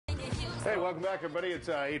Hey, welcome back, everybody. It's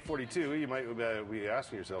 8:42. You might be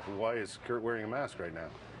asking yourself, why is Kurt wearing a mask right now?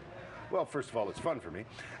 Well, first of all, it's fun for me.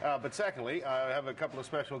 But secondly, I have a couple of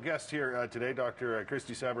special guests here today. Dr.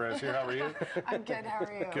 Christy Sabra is here. How are you? I'm good. How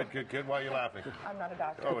are you? Good. Why are you laughing? I'm not a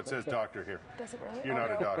doctor. Oh, it says doctor here. Does it really? You're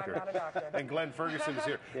not a doctor. I'm not a doctor. And Glenn Ferguson is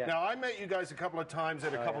here. Yeah. Now, I met you guys a couple of times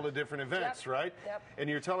at a couple of different events, right? Yep. And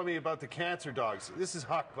you're telling me about the cancer dogs. This is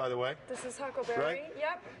Huck, by the way. This is Huckleberry. Right?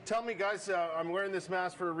 Yep. Tell me, guys, I'm wearing this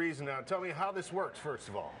mask for a reason now. Tell me how this works, first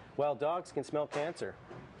of all. Well, dogs can smell cancer,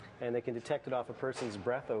 and they can detect it off a person's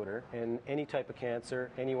breath odor and any type of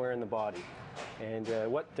cancer anywhere in the body. And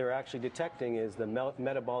what they're actually detecting is the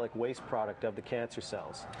metabolic waste product of the cancer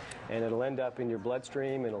cells. And it'll end up in your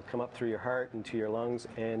bloodstream, it'll come up through your heart into your lungs,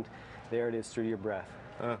 and there it is through your breath.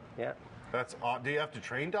 Yeah. That's odd. Do you have to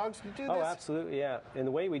train dogs to do this? Oh, absolutely, yeah. And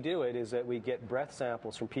the way we do it is that we get breath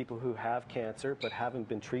samples from people who have cancer but haven't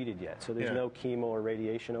been treated yet. So there's no chemo or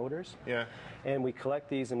radiation odors. Yeah. And we collect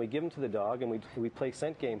these and we give them to the dog, and we play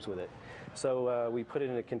scent games with it. So we put it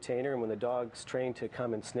in a container, and when the dog's trained to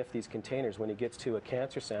come and sniff these containers, when he gets to a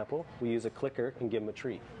cancer sample, we use a clicker and give him a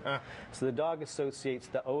treat. So the dog associates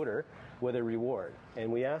the odor with a reward. And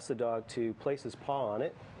we ask the dog to place his paw on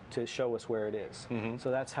it to show us where it is.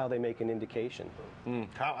 So that's how they make an indication.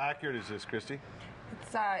 How accurate is this, Christy?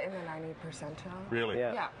 It's in the 90 percentile. Really?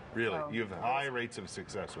 Yeah. Really? So you have high rates of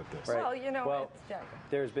success with this. Right. Well, you know, Well, it's,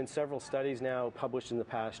 there's been several studies now published in the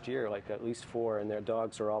past year, like at least 4, and their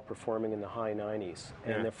dogs are all performing in the high 90s,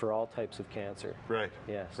 and they're for all types of cancer. Right.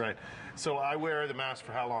 Yes. Right. So I wear the mask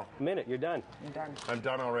for how long? A minute, you're done. you're done. I'm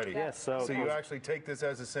done already. Yes, so you actually take this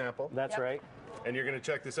as a sample, That's Yep. right. and you're going to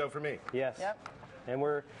check this out for me. Yes. Yep. And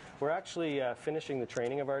we're actually finishing the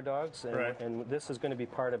training of our dogs, and, Right. and this is going to be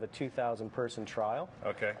part of a 2,000-person trial.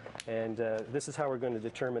 Okay. And this is how we're going to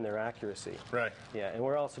determine their accuracy. Right. Yeah, and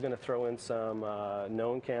we're also going to throw in some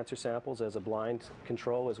known cancer samples as a blind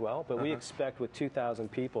control as well. But we expect with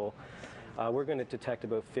 2,000 people, we're going to detect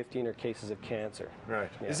about 15 cases of cancer. Right.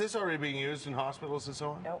 Yeah. Is this already being used in hospitals and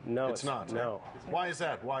so on? Nope. No, It's not. No. Why is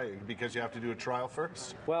that? Why? Because you have to do a trial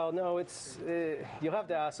first? Well, no, it's you'll have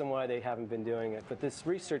to ask them why they haven't been doing it. But this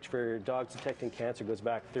research for dogs detecting cancer goes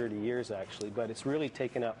back 30 years, actually. But it's really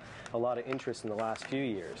taken up a lot of interest in the last few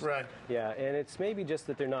years. Right. Yeah, and it's maybe just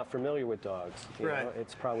that they're not familiar with dogs. You Right. know?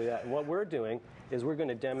 It's probably that. And what we're doing is we're going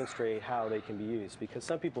to demonstrate how they can be used, because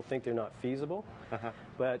some people think they're not feasible.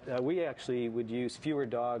 But we actually would use fewer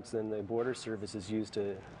dogs than the border services use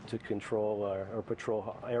to control or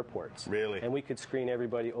patrol airports. Really? And we could screen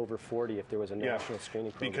everybody over 40 if there was a national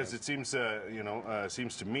screening program. Because it seems,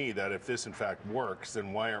 seems to me that if this in fact works,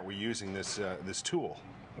 then why aren't we using this this tool,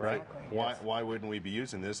 right? Exactly. Why wouldn't we be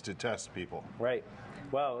using this to test people? Right.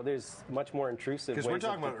 Well, there's much more intrusive ways. Because we're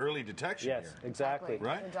talking about early detection Yes, here. exactly.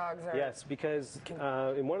 Right? The dogs are. Yes, because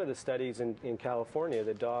in one of the studies in California,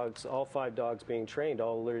 the dogs, all 5 dogs being trained,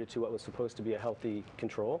 all alerted to what was supposed to be a healthy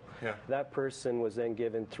control. Yeah. That person was then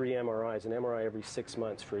given 3 MRIs, an MRI every 6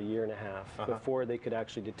 months for a year and a half before they could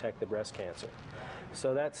actually detect the breast cancer.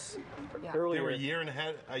 So that's earlier. They were a year and a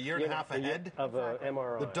half ahead of an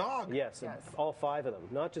MRI. The dog? Yes, all 5 of them,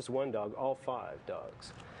 not just one dog, all 5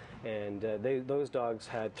 dogs. And those dogs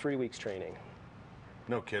had 3 weeks training.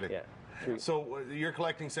 No kidding. Yeah. So you're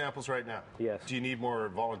collecting samples right now? Yes. Do you need more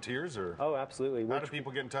volunteers, or Oh, absolutely. how do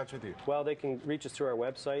people get in touch with you? Well, they can reach us through our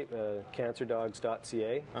website,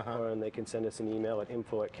 cancerdogs.ca, and they can send us an email at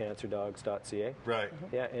info@cancerdogs.ca. Right.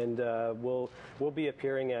 Yeah, and we'll be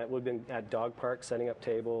appearing we've been at dog parks setting up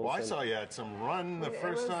tables. Well, I and- saw you at some run the It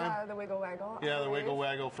first was, time. the Wiggle Waggle. I Yeah, the believe. Wiggle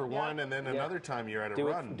Waggle for one, and then another time you're at a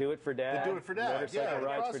run. Do it for Dad. The Do It for Dad. Motorcycle Yeah,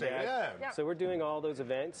 rides for CrossFit, Dad. yeah. So we're doing all those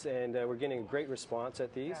events, and we're getting a great response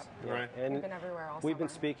at these. Yeah. Right. And We've been everywhere all we've been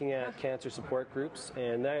summer. speaking at cancer support groups,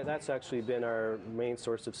 and that's actually been our main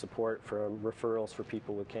source of support for referrals for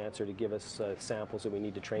people with cancer to give us samples that we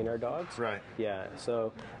need to train our dogs. Right. Yeah.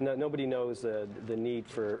 So nobody knows the need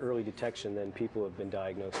for early detection than people who have been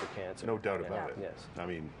diagnosed with cancer. No doubt Yeah. about it. Yes. I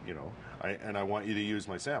mean, I want you to use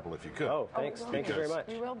my sample if you could. Oh, thanks. Thank you very much.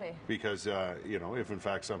 We will be. Because, if in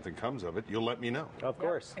fact something comes of it, you'll let me know. Of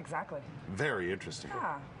course. Exactly. Very interesting.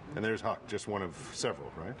 Yeah. And there's Huck, just one of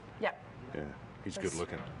several, right? Yeah. Yeah, he's good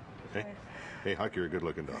looking. Hey, Huck, you're a good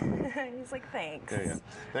looking dog. He's like, thanks. Yeah.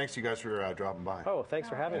 Thanks, you guys, for dropping by. Oh, thanks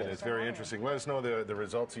for having And us. it's very interesting. Let us know the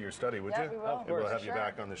results of your study, would Yeah, you? we will. Of course. We'll have you Sure.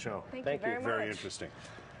 back on the show. Thank Thank you very you. much. Very interesting.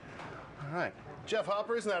 All right. Jeff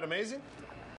Hopper, isn't that amazing?